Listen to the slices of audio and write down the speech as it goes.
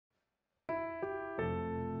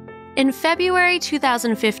In February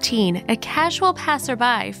 2015, a casual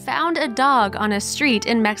passerby found a dog on a street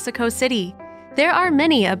in Mexico City. There are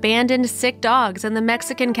many abandoned sick dogs in the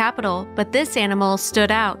Mexican capital, but this animal stood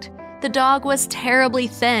out. The dog was terribly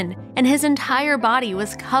thin, and his entire body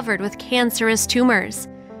was covered with cancerous tumors.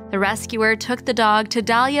 The rescuer took the dog to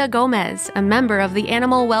Dalia Gomez, a member of the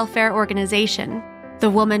animal welfare organization. The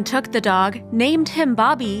woman took the dog, named him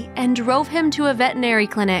Bobby, and drove him to a veterinary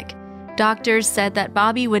clinic. Doctors said that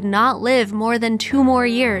Bobby would not live more than 2 more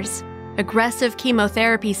years. Aggressive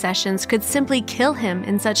chemotherapy sessions could simply kill him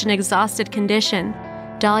in such an exhausted condition.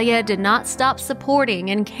 Dalia did not stop supporting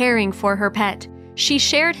and caring for her pet. She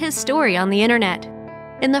shared his story on the internet.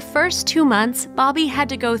 In the first 2 months, Bobby had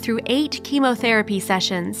to go through 8 chemotherapy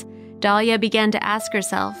sessions. Dalia began to ask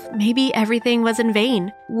herself, maybe everything was in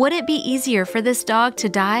vain. Would it be easier for this dog to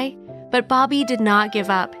die? But Bobby did not give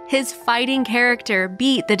up. His fighting character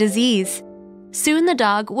beat the disease. Soon the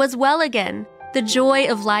dog was well again. The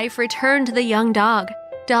joy of life returned to the young dog.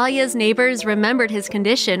 Dalia's neighbors remembered his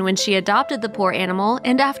condition when she adopted the poor animal,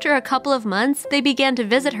 and after a couple of months, they began to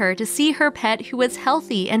visit her to see her pet who was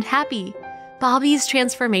healthy and happy. Bobby's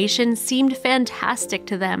transformation seemed fantastic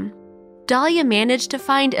to them. Dalia managed to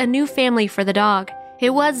find a new family for the dog. It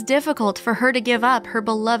was difficult for her to give up her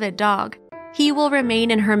beloved dog. He will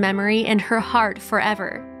remain in her memory and her heart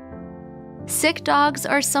forever. Sick dogs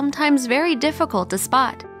are sometimes very difficult to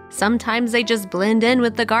spot. Sometimes they just blend in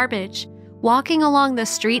with the garbage. Walking along the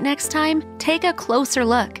street next time, take a closer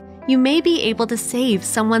look. You may be able to save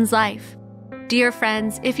someone's life. Dear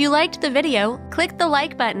friends, if you liked the video, click the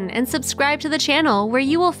like button and subscribe to the channel where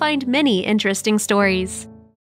you will find many interesting stories.